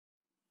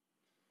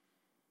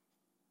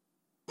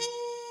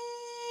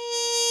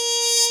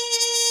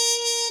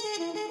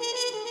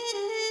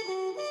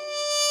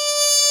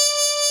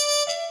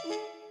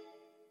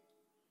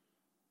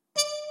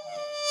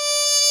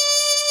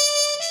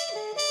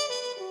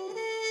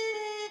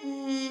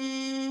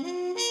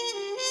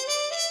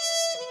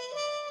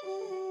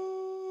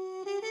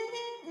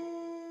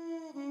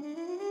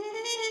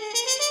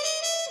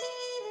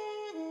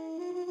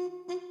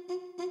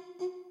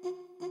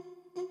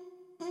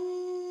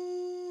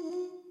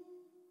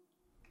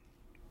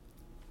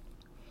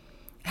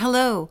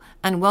Hello,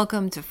 and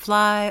welcome to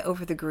Fly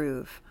Over the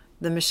Groove,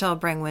 the Michelle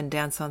Brangwyn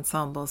Dance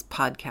Ensemble's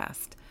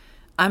podcast.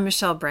 I'm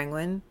Michelle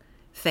Brangwyn.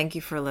 Thank you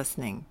for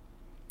listening.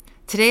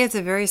 Today is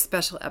a very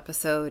special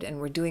episode, and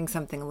we're doing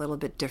something a little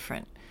bit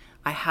different.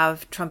 I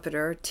have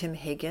trumpeter Tim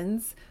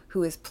Higgins,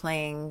 who is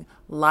playing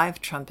live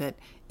trumpet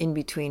in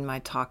between my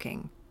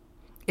talking.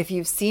 If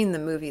you've seen the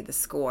movie The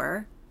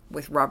Score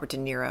with Robert De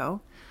Niro,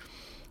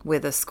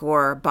 with a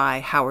score by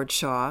Howard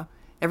Shaw,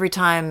 every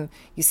time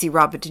you see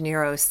Robert De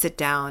Niro sit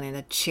down in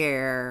a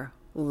chair,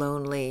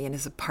 lonely in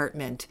his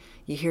apartment,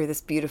 you hear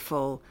this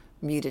beautiful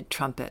muted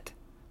trumpet.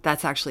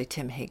 That's actually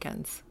Tim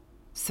Higgins.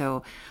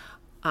 So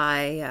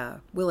I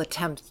will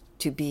attempt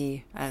to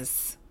be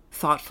as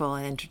thoughtful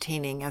and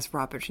entertaining as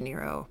Robert De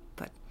Niro,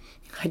 but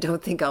I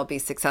don't think I'll be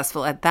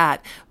successful at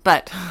that.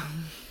 But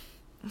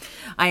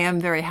I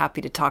am very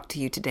happy to talk to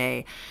you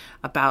today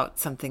about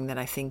something that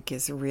I think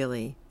is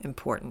really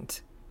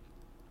important.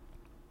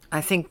 I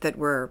think that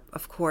we're,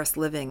 of course,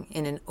 living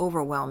in an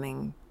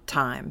overwhelming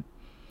time.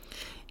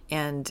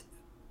 And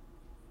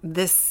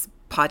this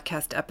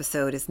podcast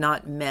episode is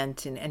not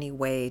meant in any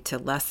way to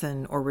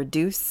lessen or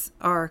reduce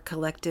our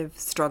collective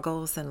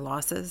struggles and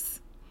losses.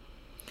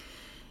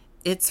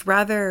 It's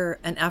rather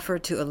an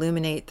effort to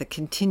illuminate the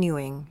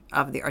continuing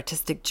of the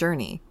artistic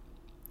journey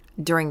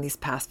during these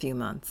past few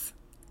months,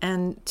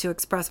 and to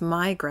express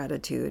my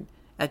gratitude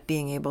at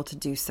being able to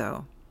do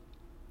so.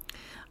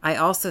 I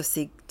also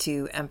seek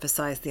to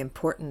emphasize the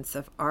importance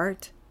of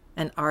art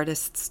and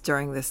artists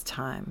during this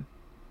time,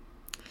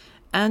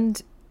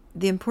 and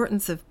the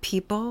importance of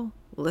people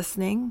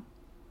listening,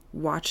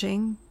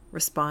 watching,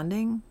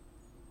 responding,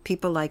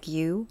 people like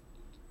you,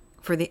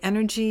 for the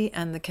energy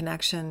and the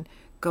connection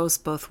goes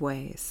both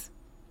ways.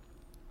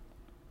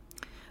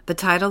 The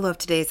title of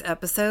today's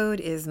episode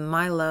is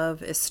My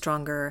Love is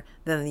Stronger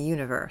Than the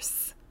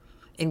Universe,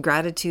 in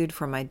gratitude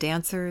for my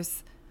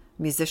dancers,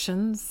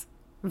 musicians,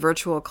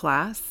 virtual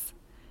class,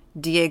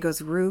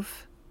 Diego's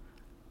roof,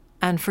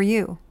 and for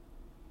you.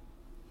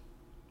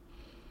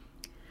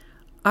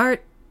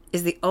 Art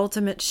is the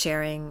ultimate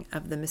sharing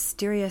of the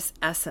mysterious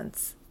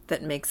essence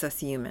that makes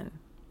us human.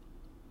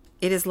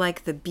 It is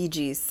like the Bee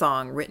Gees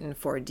song written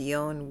for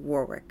Dionne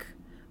Warwick,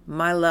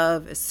 My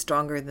love is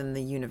stronger than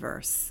the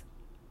universe.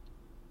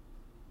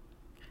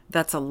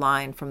 That's a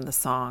line from the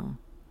song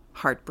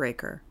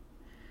Heartbreaker.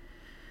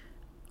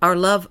 Our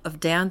love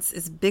of dance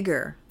is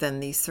bigger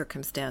than these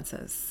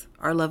circumstances.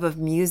 Our love of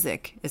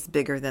music is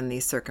bigger than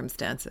these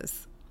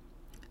circumstances.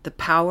 The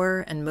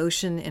power and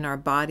motion in our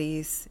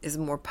bodies is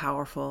more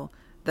powerful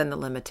than the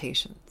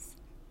limitations.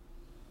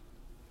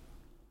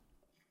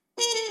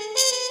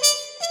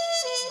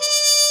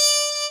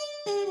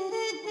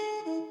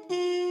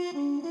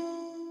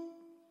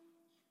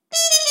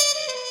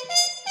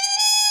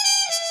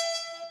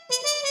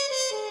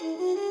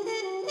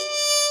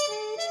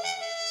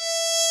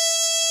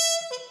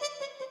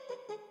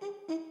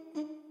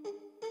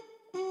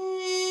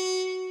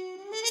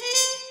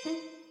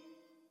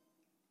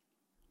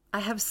 I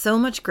have so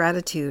much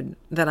gratitude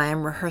that I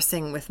am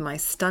rehearsing with my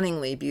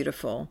stunningly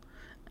beautiful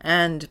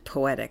and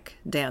poetic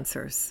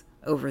dancers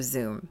over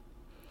Zoom.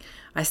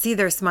 I see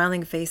their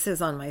smiling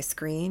faces on my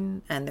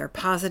screen, and their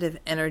positive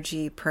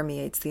energy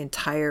permeates the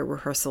entire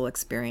rehearsal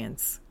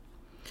experience.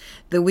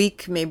 The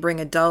week may bring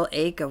a dull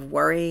ache of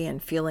worry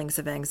and feelings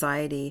of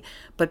anxiety,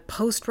 but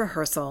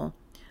post-rehearsal,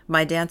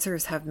 my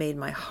dancers have made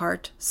my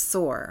heart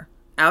soar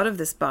out of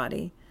this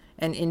body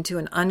and into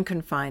an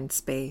unconfined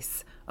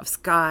space of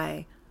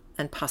sky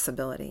and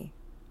possibility.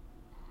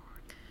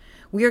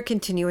 We are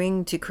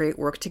continuing to create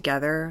work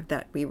together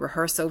that we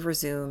rehearse over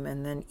Zoom,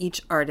 and then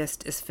each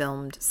artist is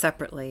filmed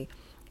separately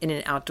in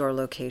an outdoor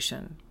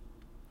location.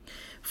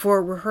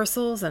 For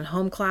rehearsals and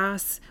home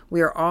class,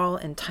 we are all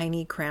in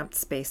tiny, cramped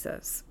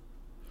spaces.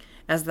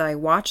 As I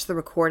watch the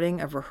recording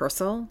of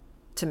rehearsal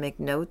to make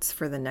notes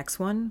for the next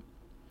one,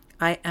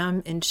 I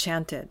am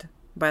enchanted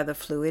by the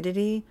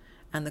fluidity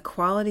and the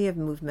quality of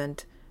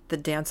movement the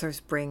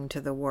dancers bring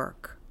to the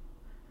work.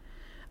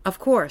 Of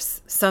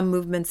course, some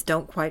movements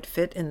don't quite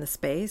fit in the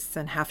space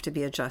and have to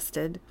be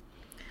adjusted,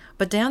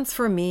 but dance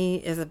for me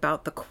is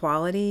about the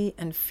quality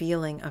and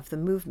feeling of the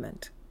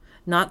movement,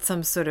 not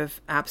some sort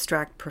of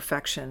abstract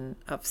perfection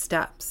of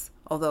steps,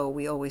 although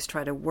we always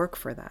try to work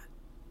for that.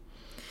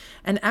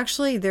 And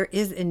actually, there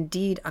is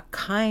indeed a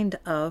kind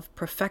of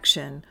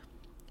perfection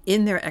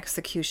in their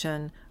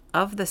execution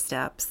of the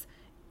steps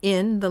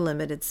in the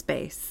limited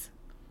space.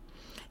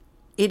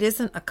 It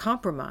isn't a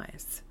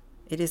compromise.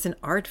 It is an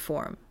art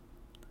form.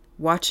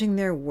 Watching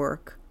their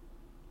work,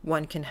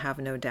 one can have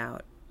no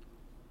doubt.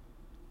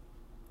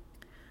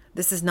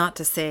 This is not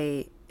to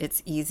say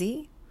it's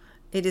easy.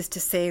 It is to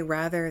say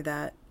rather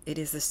that it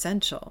is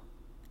essential,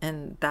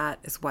 and that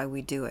is why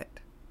we do it.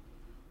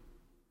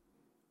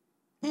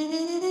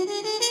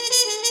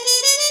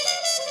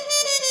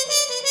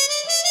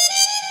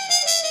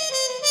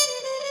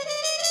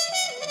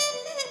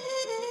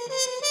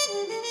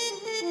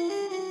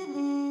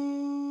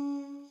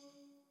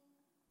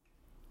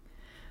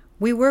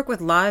 We work with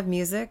live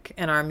music,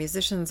 and our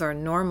musicians are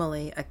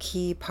normally a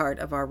key part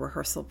of our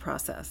rehearsal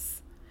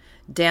process.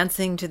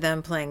 Dancing to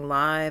them playing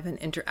live and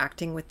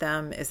interacting with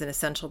them is an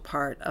essential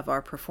part of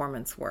our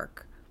performance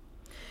work.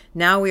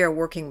 Now we are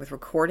working with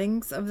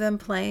recordings of them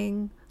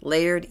playing,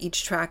 layered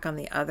each track on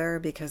the other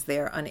because they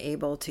are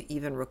unable to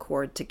even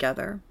record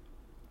together.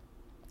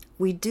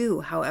 We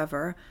do,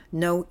 however,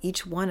 know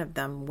each one of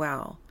them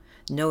well,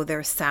 know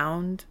their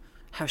sound,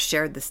 have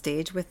shared the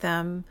stage with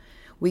them.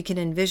 We can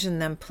envision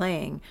them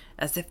playing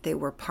as if they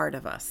were part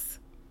of us.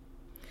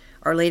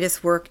 Our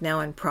latest work now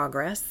in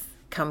progress,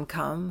 Come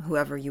Come,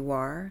 Whoever You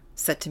Are,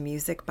 set to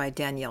music by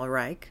Danielle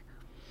Reich,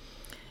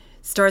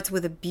 starts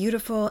with a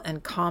beautiful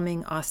and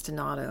calming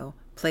ostinato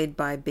played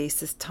by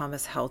bassist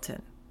Thomas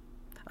Helton.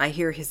 I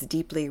hear his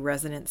deeply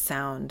resonant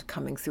sound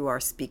coming through our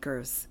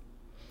speakers.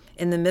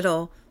 In the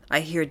middle,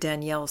 I hear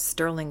Danielle's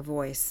sterling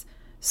voice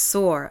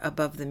soar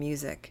above the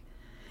music,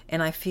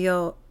 and I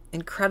feel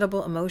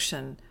incredible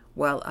emotion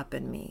well up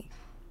in me.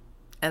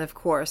 And of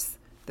course,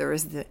 there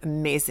is the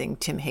amazing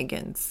Tim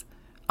Higgins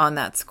on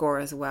that score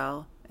as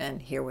well,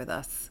 and here with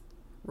us,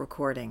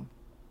 recording.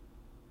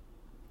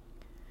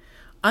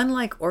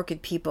 Unlike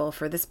Orchid People,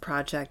 for this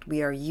project,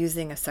 we are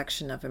using a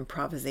section of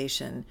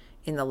improvisation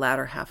in the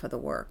latter half of the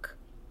work.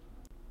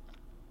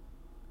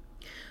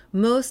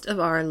 Most of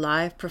our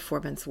live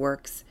performance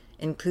works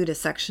include a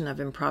section of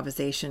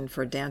improvisation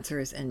for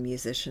dancers and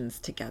musicians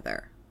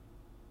together.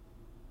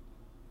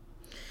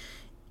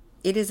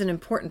 It is an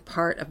important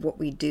part of what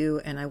we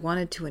do, and I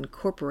wanted to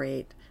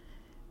incorporate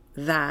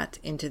that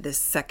into this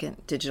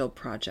second digital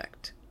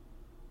project.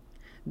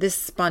 This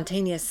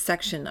spontaneous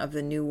section of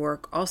the new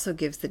work also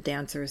gives the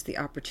dancers the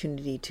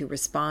opportunity to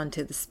respond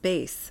to the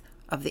space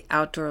of the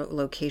outdoor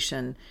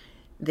location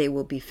they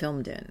will be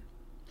filmed in.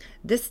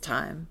 This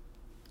time,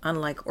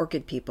 unlike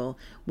Orchid People,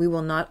 we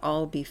will not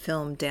all be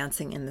filmed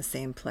dancing in the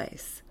same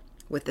place,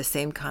 with the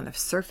same kind of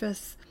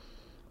surface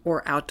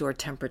or outdoor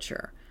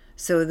temperature.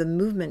 So the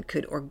movement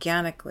could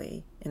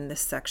organically, in this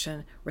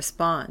section,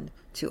 respond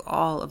to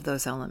all of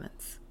those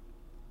elements.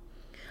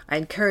 I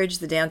encourage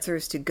the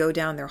dancers to go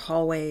down their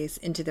hallways,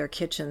 into their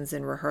kitchens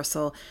in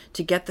rehearsal,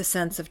 to get the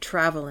sense of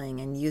traveling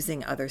and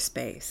using other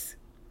space.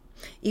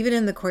 Even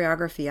in the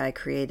choreography, I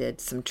created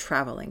some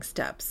traveling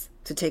steps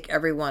to take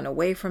everyone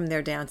away from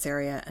their dance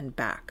area and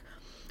back,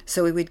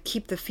 so we would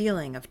keep the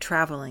feeling of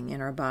traveling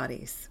in our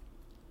bodies.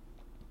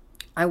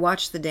 I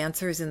watch the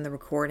dancers in the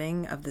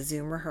recording of the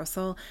Zoom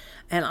rehearsal,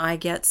 and I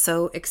get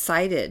so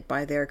excited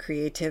by their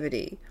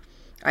creativity.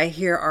 I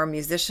hear our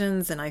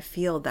musicians and I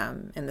feel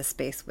them in the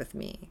space with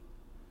me.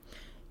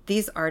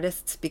 These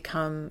artists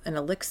become an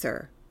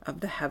elixir of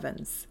the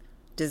heavens,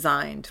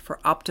 designed for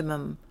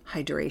optimum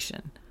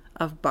hydration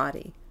of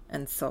body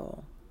and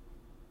soul.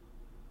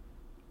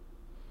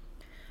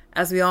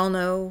 As we all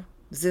know,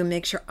 Zoom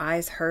makes your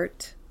eyes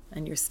hurt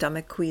and your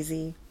stomach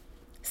queasy.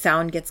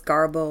 Sound gets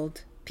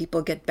garbled.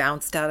 People get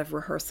bounced out of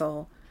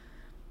rehearsal.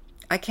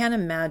 I can't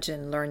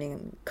imagine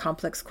learning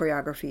complex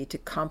choreography to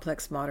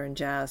complex modern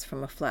jazz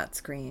from a flat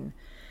screen,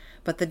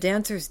 but the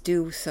dancers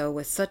do so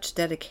with such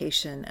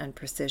dedication and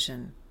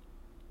precision.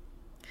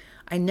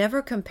 I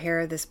never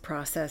compare this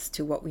process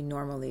to what we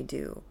normally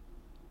do.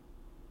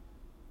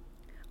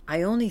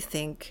 I only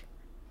think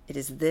it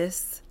is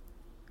this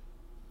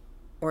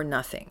or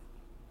nothing,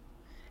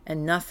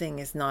 and nothing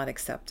is not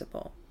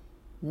acceptable.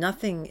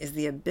 Nothing is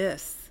the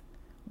abyss,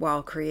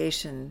 while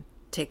creation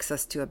takes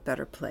us to a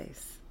better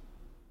place.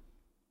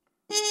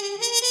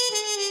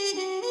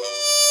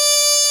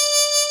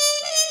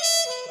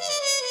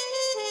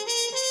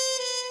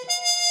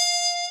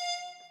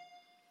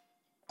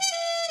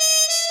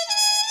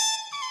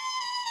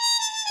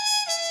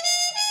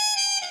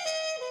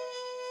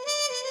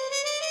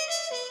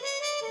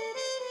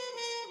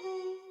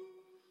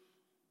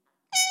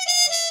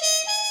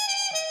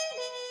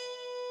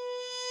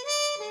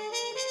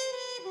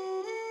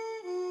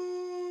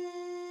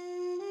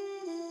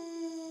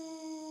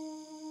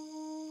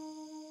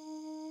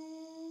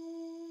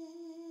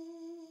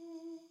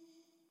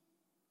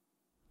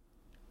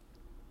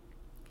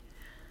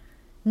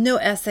 No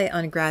essay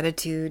on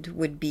gratitude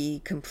would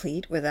be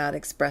complete without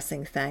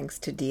expressing thanks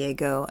to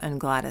Diego and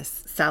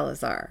Gladys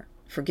Salazar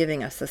for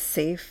giving us a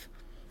safe,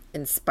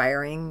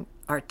 inspiring,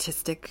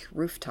 artistic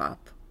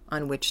rooftop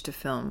on which to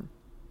film.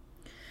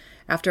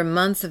 After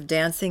months of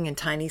dancing in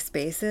tiny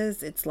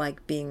spaces, it's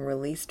like being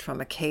released from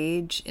a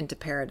cage into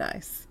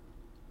paradise.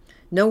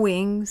 No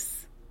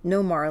wings,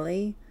 no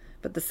Marley,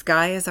 but the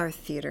sky is our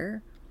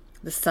theater,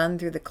 the sun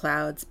through the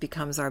clouds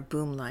becomes our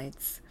boom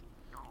lights,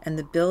 and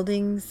the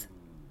buildings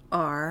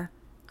are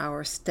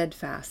our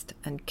steadfast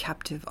and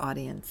captive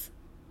audience.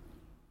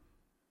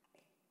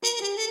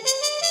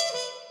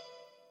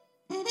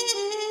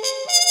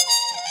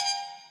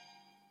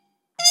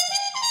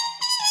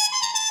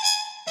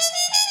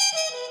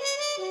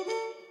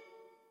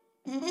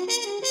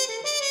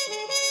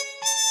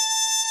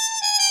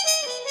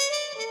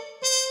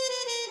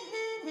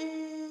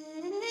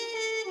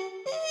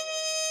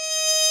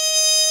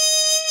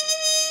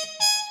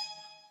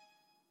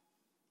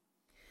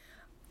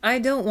 I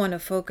don't want to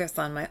focus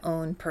on my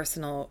own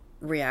personal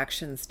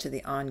reactions to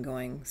the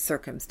ongoing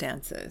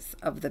circumstances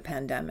of the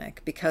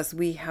pandemic because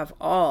we have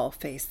all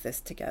faced this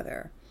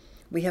together.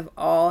 We have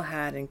all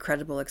had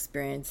incredible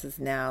experiences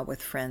now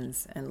with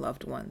friends and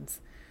loved ones.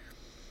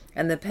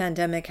 And the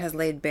pandemic has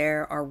laid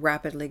bare our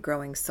rapidly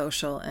growing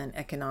social and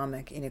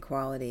economic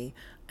inequality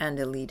and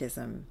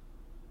elitism.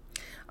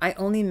 I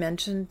only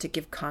mention to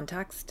give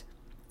context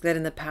that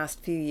in the past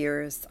few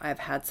years I've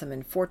had some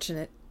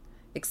unfortunate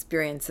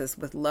experiences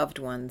with loved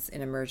ones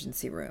in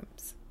emergency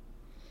rooms.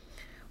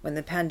 When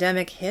the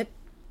pandemic hit,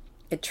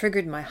 it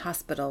triggered my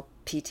hospital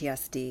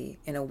PTSD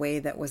in a way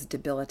that was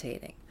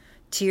debilitating.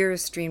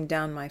 Tears streamed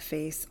down my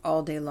face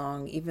all day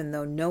long, even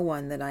though no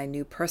one that I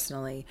knew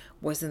personally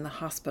was in the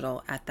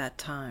hospital at that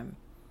time.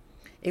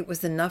 It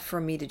was enough for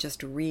me to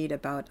just read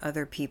about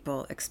other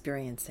people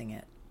experiencing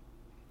it.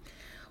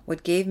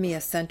 What gave me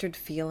a centered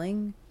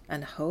feeling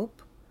and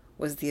hope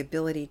was the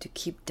ability to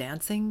keep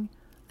dancing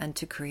and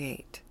to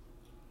create.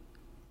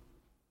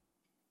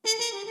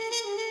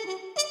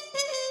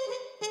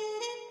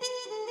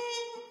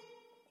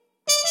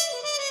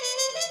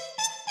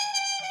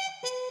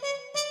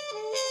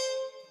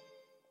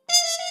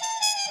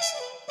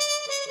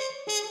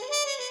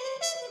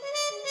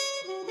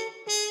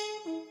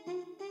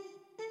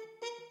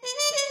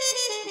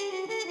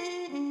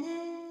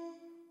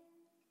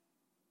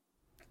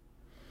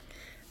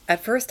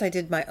 At first, I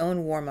did my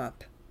own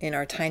warm-up in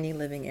our tiny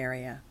living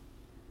area.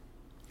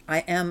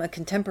 I am a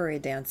contemporary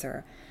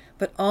dancer,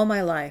 but all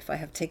my life I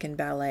have taken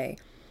ballet,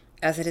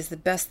 as it is the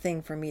best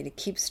thing for me to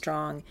keep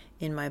strong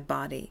in my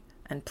body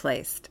and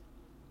placed.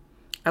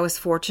 I was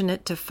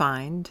fortunate to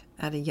find,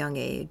 at a young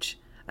age,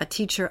 a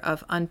teacher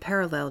of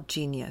unparalleled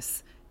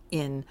genius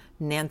in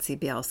Nancy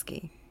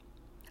Bielski.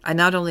 I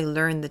not only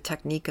learned the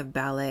technique of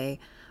ballet,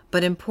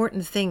 but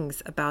important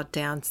things about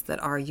dance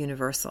that are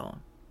universal.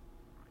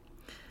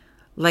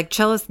 Like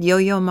cellist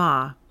Yo-Yo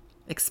Ma,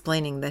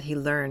 explaining that he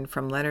learned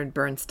from Leonard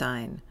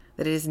Bernstein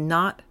that it is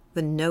not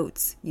the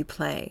notes you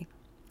play,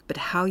 but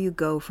how you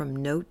go from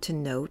note to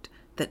note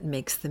that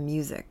makes the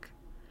music.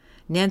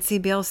 Nancy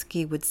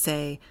Bielski would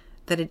say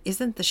that it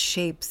isn't the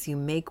shapes you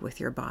make with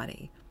your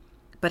body,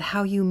 but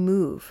how you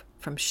move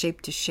from shape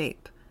to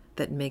shape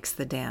that makes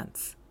the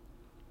dance.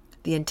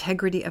 The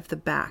integrity of the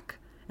back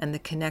and the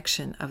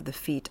connection of the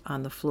feet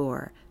on the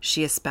floor,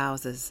 she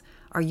espouses,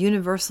 are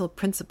universal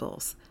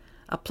principles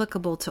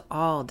applicable to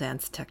all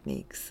dance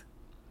techniques.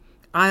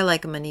 I,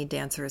 like many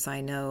dancers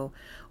I know,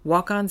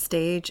 walk on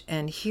stage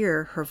and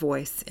hear her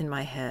voice in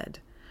my head.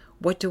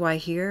 What do I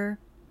hear?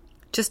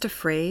 Just a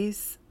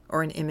phrase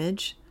or an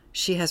image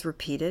she has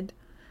repeated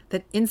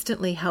that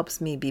instantly helps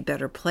me be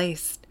better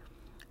placed,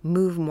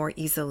 move more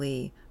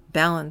easily,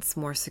 balance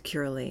more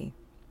securely.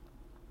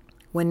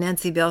 When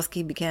Nancy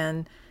Bielski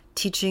began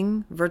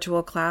teaching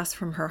virtual class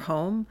from her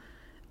home,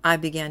 I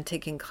began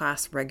taking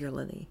class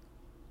regularly.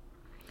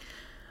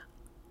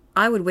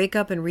 I would wake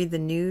up and read the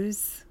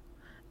news.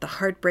 The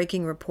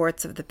heartbreaking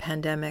reports of the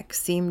pandemic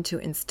seemed to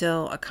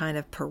instill a kind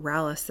of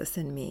paralysis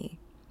in me.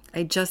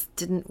 I just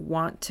didn't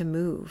want to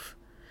move.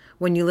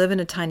 When you live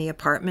in a tiny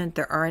apartment,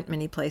 there aren't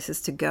many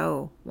places to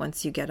go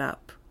once you get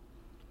up.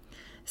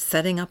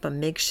 Setting up a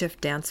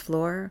makeshift dance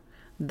floor,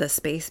 the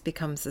space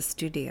becomes a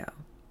studio.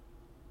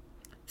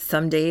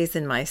 Some days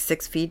in my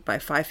 6 feet by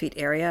 5 feet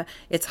area,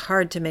 it's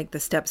hard to make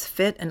the steps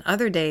fit, and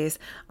other days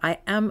I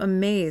am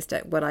amazed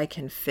at what I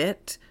can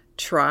fit,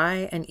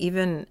 try, and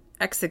even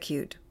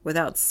execute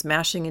without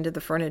smashing into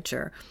the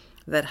furniture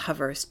that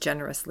hovers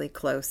generously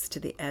close to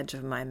the edge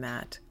of my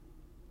mat.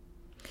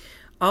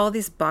 All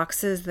these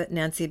boxes that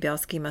Nancy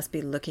Bielski must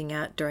be looking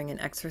at during an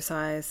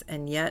exercise,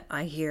 and yet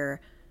I hear,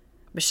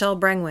 "Michelle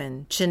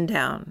Brengwen, chin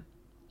down,"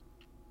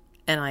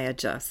 and I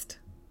adjust.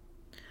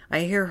 I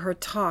hear her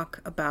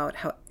talk about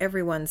how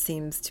everyone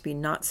seems to be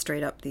not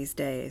straight up these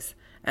days,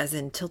 as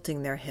in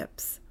tilting their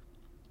hips.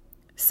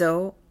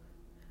 So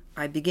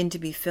I begin to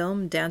be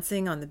filmed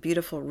dancing on the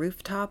beautiful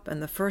rooftop,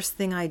 and the first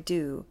thing I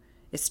do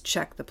is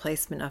check the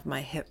placement of my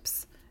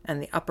hips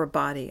and the upper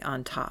body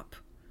on top.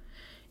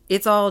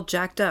 It's all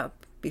jacked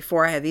up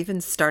before I have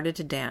even started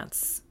to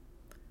dance.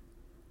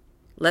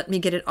 Let me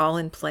get it all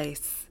in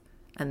place,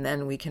 and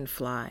then we can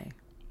fly.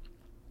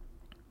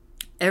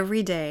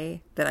 Every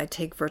day that I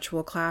take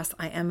virtual class,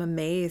 I am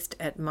amazed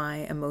at my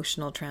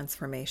emotional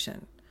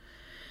transformation.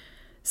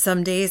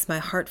 Some days my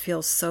heart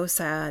feels so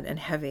sad and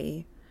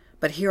heavy,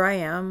 but here I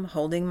am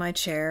holding my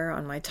chair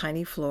on my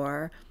tiny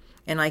floor,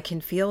 and I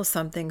can feel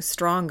something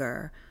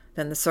stronger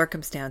than the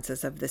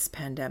circumstances of this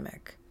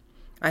pandemic.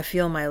 I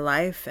feel my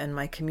life and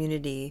my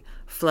community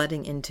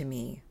flooding into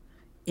me,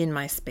 in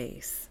my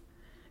space,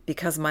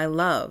 because my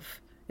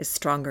love is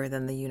stronger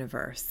than the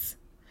universe,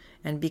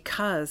 and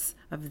because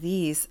of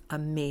these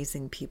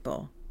amazing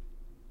people.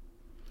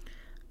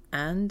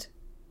 And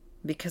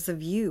because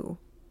of you,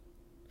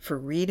 for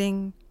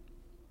reading,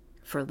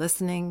 for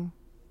listening,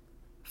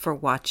 for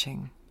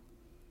watching.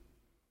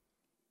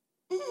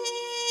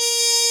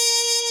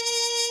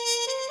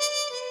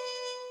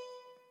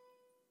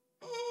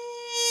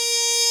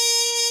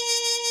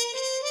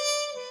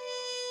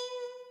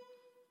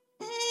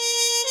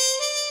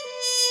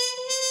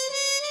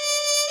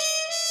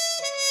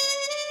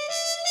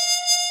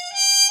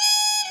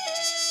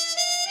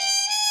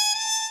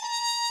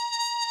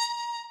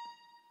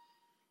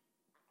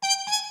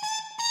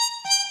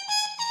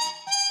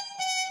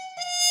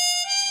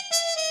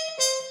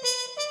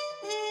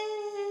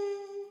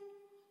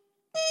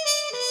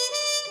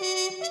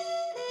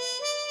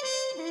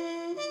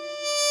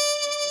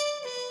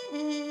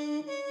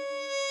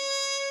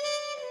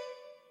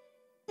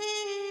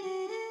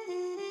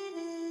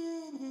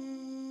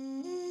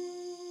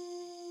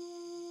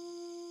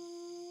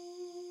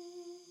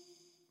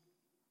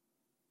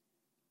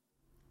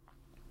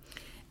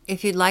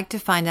 If you'd like to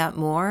find out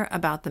more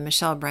about the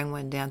Michelle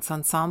Brangwyn Dance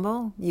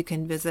Ensemble, you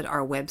can visit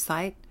our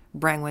website,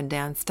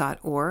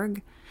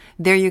 brangwyndance.org.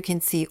 There you can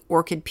see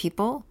Orchid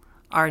People,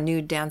 our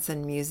new dance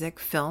and music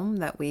film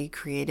that we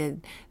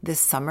created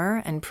this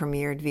summer and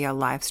premiered via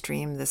live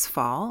stream this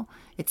fall.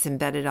 It's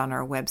embedded on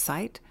our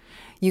website.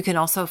 You can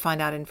also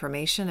find out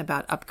information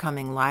about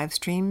upcoming live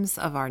streams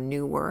of our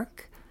new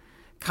work.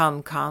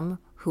 Come,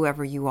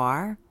 whoever you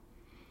are.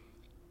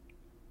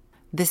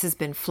 This has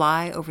been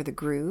Fly Over the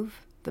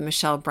Groove, the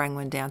Michelle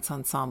Brangwyn Dance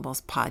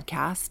Ensemble's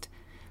podcast.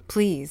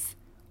 Please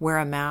wear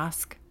a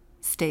mask,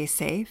 stay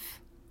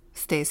safe,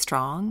 stay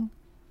strong.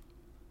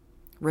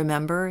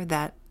 Remember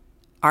that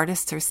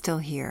artists are still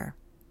here.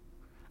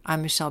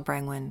 I'm Michelle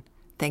Brangwyn.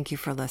 Thank you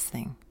for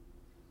listening.